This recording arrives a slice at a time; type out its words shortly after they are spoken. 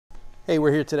Hey,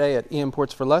 we're here today at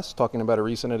eimports4Less talking about a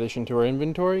recent addition to our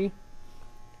inventory.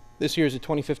 This here is a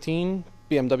 2015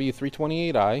 BMW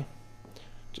 328i.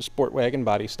 It's a Sport Wagon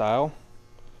body style.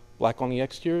 Black on the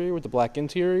exterior with the black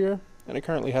interior, and it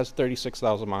currently has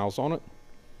 36,000 miles on it.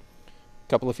 A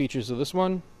couple of features of this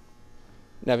one: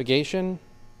 navigation,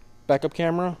 backup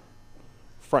camera,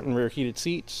 front and rear heated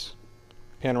seats,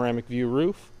 panoramic view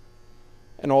roof,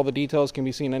 and all the details can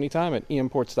be seen anytime at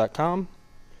eimports.com.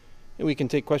 And we can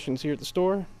take questions here at the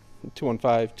store,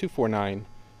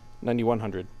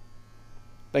 215-249-9100.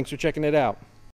 Thanks for checking it out.